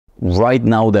Right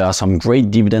now, there are some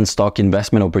great dividend stock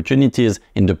investment opportunities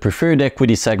in the preferred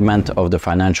equity segment of the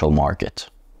financial market.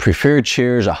 Preferred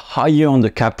shares are higher on the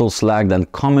capital stack than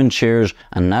common shares,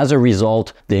 and as a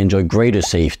result, they enjoy greater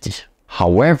safety.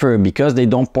 However, because they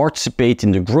don't participate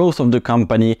in the growth of the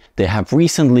company, they have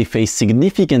recently faced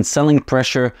significant selling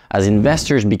pressure as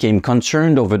investors became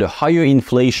concerned over the higher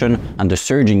inflation and the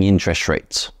surging interest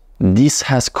rates. This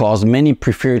has caused many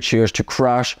preferred shares to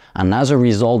crash, and as a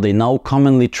result, they now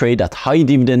commonly trade at high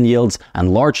dividend yields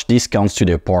and large discounts to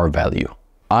their par value.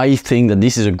 I think that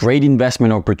this is a great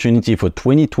investment opportunity for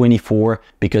 2024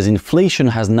 because inflation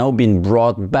has now been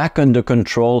brought back under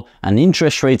control and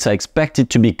interest rates are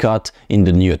expected to be cut in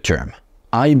the near term.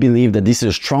 I believe that this is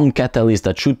a strong catalyst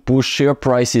that should push share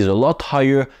prices a lot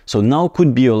higher, so now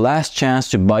could be your last chance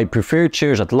to buy preferred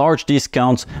shares at large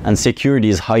discounts and secure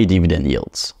these high dividend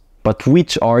yields. But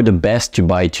which are the best to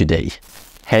buy today?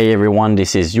 Hey everyone,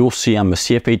 this is Yossi. I'm a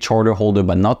CFA charter holder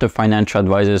but not a financial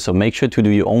advisor, so make sure to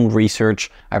do your own research.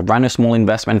 I run a small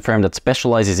investment firm that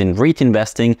specializes in REIT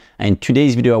investing, and in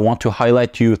today's video I want to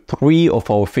highlight to you 3 of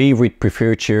our favorite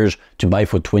preferred shares to buy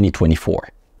for 2024.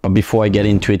 But before I get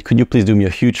into it, could you please do me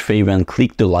a huge favor and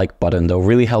click the like button? That will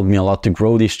really help me a lot to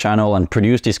grow this channel and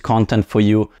produce this content for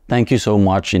you. Thank you so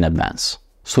much in advance.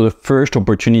 So the first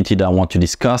opportunity that I want to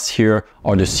discuss here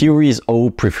are the Series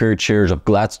O preferred shares of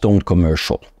Gladstone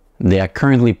Commercial. They are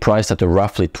currently priced at a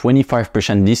roughly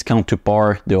 25% discount to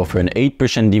par. They offer an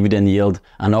 8% dividend yield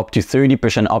and up to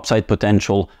 30% upside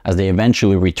potential as they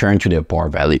eventually return to their par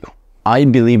value. I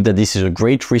believe that this is a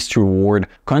great risk to reward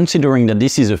considering that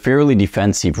this is a fairly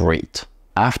defensive REIT.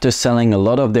 After selling a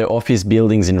lot of their office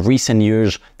buildings in recent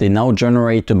years, they now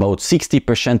generate about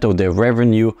 60% of their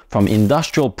revenue from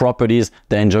industrial properties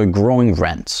that enjoy growing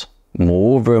rents.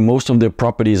 Moreover, most of their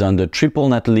properties are under triple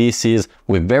net leases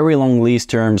with very long lease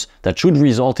terms that should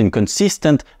result in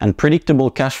consistent and predictable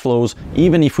cash flows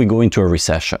even if we go into a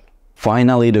recession.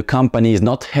 Finally, the company is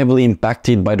not heavily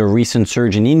impacted by the recent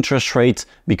surge in interest rates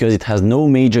because it has no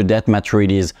major debt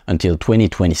maturities until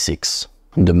 2026.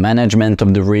 The management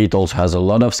of the REIT also has a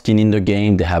lot of skin in the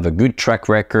game, they have a good track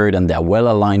record and they are well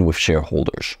aligned with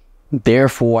shareholders.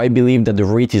 Therefore, I believe that the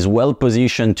REIT is well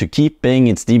positioned to keep paying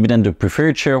its dividend to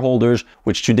preferred shareholders,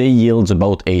 which today yields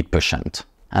about 8%.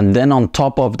 And then on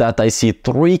top of that, I see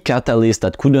 3 catalysts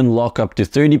that could unlock up to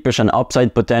 30%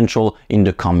 upside potential in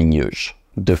the coming years.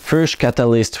 The first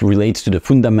catalyst relates to the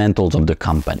fundamentals of the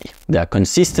company. They are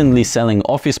consistently selling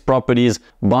office properties,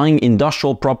 buying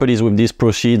industrial properties with these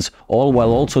proceeds, all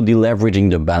while also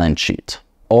deleveraging the balance sheet.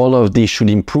 All of this should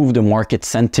improve the market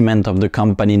sentiment of the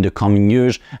company in the coming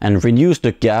years and reduce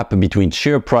the gap between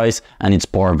share price and its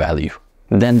par value.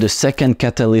 Then the second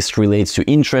catalyst relates to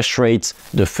interest rates.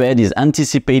 The Fed is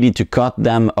anticipated to cut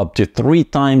them up to 3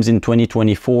 times in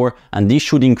 2024, and this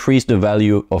should increase the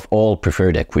value of all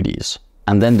preferred equities.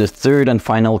 And then the third and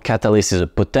final catalyst is a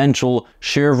potential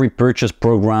share repurchase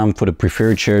program for the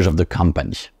preferred shares of the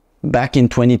company. Back in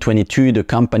 2022, the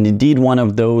company did one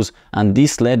of those, and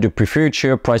this led the preferred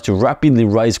share price to rapidly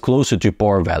rise closer to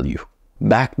par value.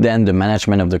 Back then, the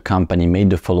management of the company made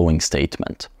the following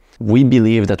statement. We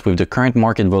believe that with the current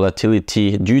market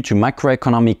volatility due to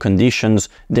macroeconomic conditions,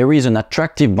 there is an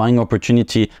attractive buying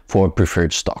opportunity for a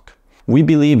preferred stock. We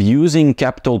believe using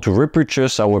capital to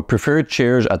repurchase our preferred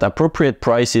shares at appropriate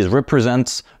prices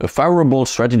represents a favorable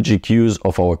strategic use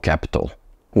of our capital.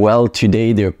 Well,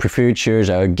 today their preferred shares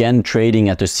are again trading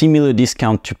at a similar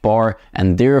discount to par,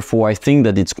 and therefore I think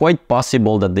that it's quite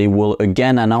possible that they will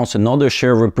again announce another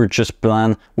share repurchase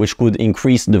plan which could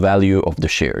increase the value of the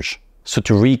shares. So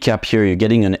to recap here, you're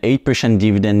getting an 8%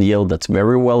 dividend yield that's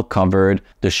very well covered.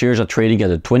 The shares are trading at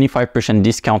a 25%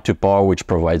 discount to par, which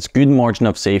provides good margin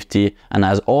of safety. And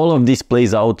as all of this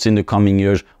plays out in the coming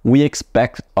years, we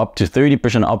expect up to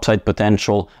 30% upside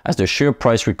potential as the share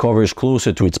price recovers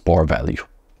closer to its par value.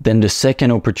 Then the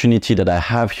second opportunity that I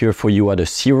have here for you are the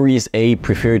Series A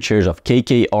preferred shares of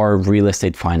KKR Real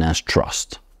Estate Finance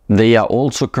Trust. They are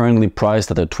also currently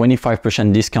priced at a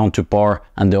 25% discount to par,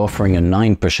 and they're offering a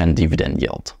 9% dividend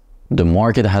yield. The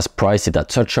market has priced it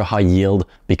at such a high yield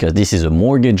because this is a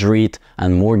mortgage REIT,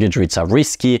 and mortgage REITs are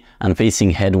risky and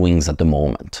facing headwinds at the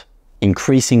moment.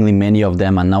 Increasingly, many of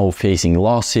them are now facing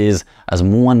losses as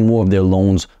more and more of their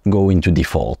loans go into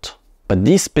default. But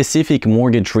this specific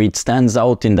mortgage REIT stands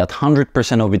out in that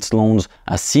 100% of its loans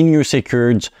are senior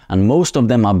secured, and most of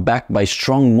them are backed by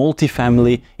strong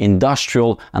multifamily,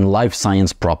 industrial and life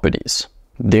science properties.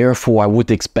 Therefore, I would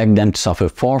expect them to suffer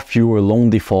far fewer loan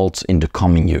defaults in the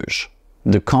coming years.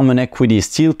 The common equity is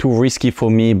still too risky for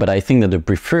me, but I think that the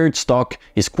preferred stock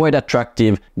is quite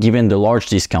attractive given the large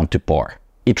discount to par.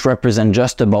 It represents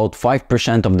just about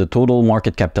 5% of the total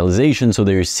market capitalization, so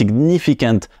there is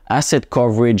significant asset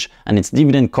coverage, and its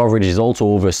dividend coverage is also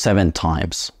over 7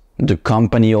 times. The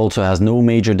company also has no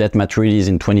major debt maturities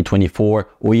in 2024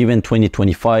 or even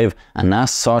 2025, and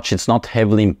as such, it's not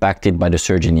heavily impacted by the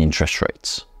surge in interest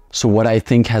rates. So what I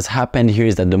think has happened here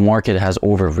is that the market has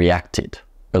overreacted.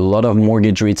 A lot of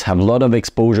mortgage REITs have a lot of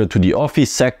exposure to the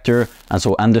office sector, and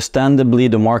so understandably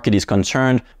the market is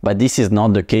concerned, but this is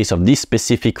not the case of this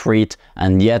specific REIT,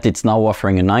 and yet it's now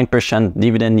offering a 9%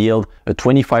 dividend yield, a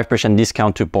 25%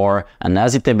 discount to par, and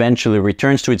as it eventually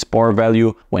returns to its par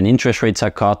value when interest rates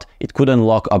are cut, it could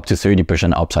unlock up to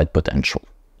 30% upside potential.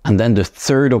 And then the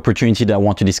third opportunity that I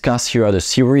want to discuss here are the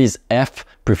Series F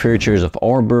preferred shares of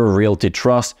Arbor Realty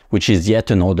Trust, which is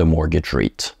yet another mortgage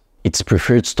REIT. Its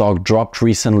preferred stock dropped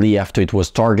recently after it was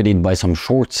targeted by some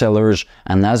short sellers,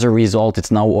 and as a result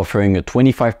it's now offering a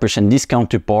 25%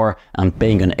 discount to par and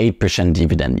paying an 8%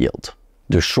 dividend yield.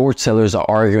 The short sellers are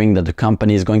arguing that the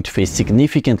company is going to face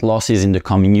significant losses in the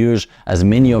coming years as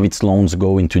many of its loans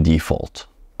go into default.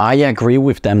 I agree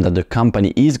with them that the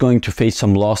company is going to face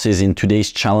some losses in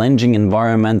today's challenging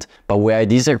environment, but where I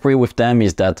disagree with them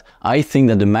is that I think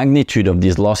that the magnitude of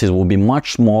these losses will be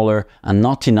much smaller and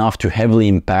not enough to heavily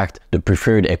impact the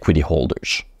preferred equity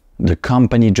holders. The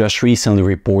company just recently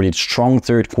reported strong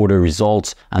third quarter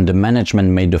results, and the management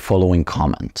made the following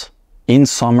comment. In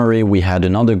summary, we had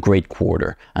another great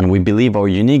quarter, and we believe our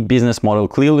unique business model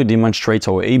clearly demonstrates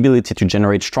our ability to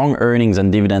generate strong earnings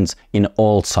and dividends in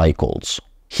all cycles.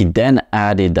 He then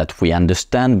added that we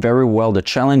understand very well the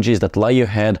challenges that lie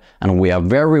ahead, and we are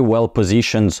very well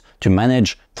positioned to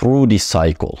manage through this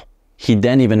cycle. He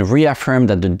then even reaffirmed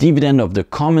that the dividend of the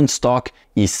common stock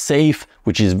is safe,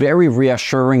 which is very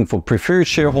reassuring for preferred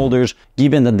shareholders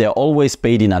given that they are always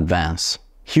paid in advance.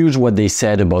 Here's what they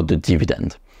said about the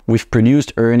dividend. We've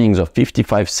produced earnings of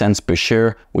 55 cents per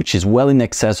share, which is well in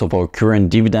excess of our current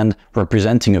dividend,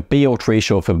 representing a payout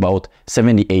ratio of about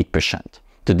 78%.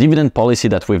 The dividend policy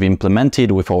that we've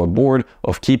implemented with our board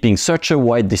of keeping such a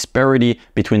wide disparity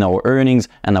between our earnings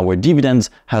and our dividends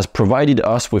has provided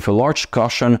us with a large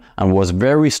cushion and was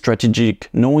very strategic,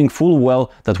 knowing full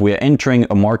well that we are entering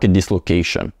a market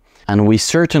dislocation. And we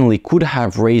certainly could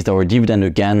have raised our dividend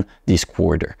again this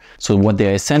quarter. So what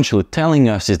they're essentially telling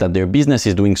us is that their business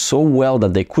is doing so well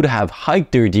that they could have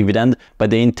hiked their dividend,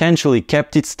 but they intentionally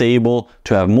kept it stable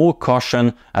to have more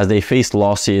caution as they face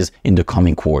losses in the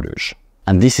coming quarters.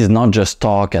 And this is not just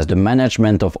talk, as the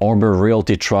management of Arbor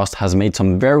Realty Trust has made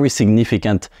some very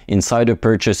significant insider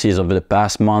purchases over the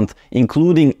past month,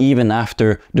 including even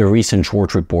after the recent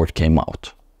short report came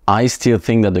out. I still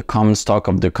think that the common stock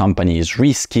of the company is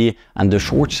risky, and the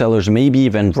short sellers may be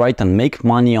even right and make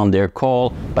money on their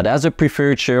call, but as a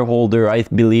preferred shareholder, I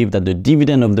believe that the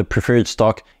dividend of the preferred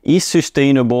stock is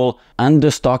sustainable and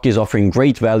the stock is offering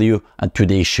great value at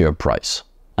today's share price.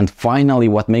 And finally,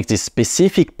 what makes this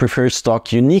specific preferred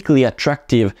stock uniquely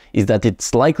attractive is that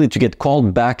it's likely to get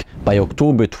called back by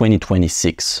October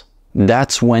 2026.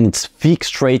 That's when its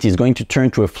fixed rate is going to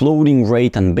turn to a floating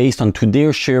rate, and based on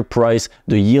today's share price,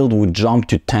 the yield would jump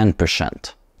to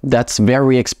 10%. That's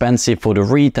very expensive for the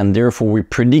REIT, and therefore we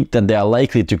predict that they are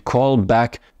likely to call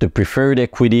back the preferred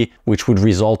equity, which would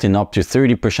result in up to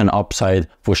 30% upside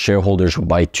for shareholders who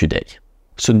buy today.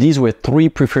 So these were 3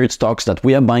 preferred stocks that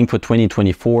we are buying for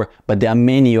 2024, but there are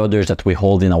many others that we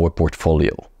hold in our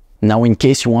portfolio. Now, in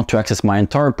case you want to access my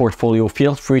entire portfolio,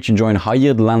 feel free to join High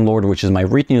Yield Landlord, which is my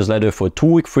REIT newsletter, for a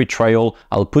 2-week free trial.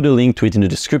 I'll put a link to it in the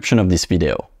description of this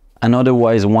video. And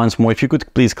otherwise, once more, if you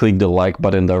could please click the like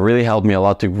button, that really helped me a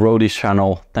lot to grow this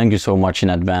channel. Thank you so much in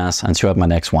advance, and see you at my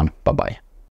next one. Bye bye.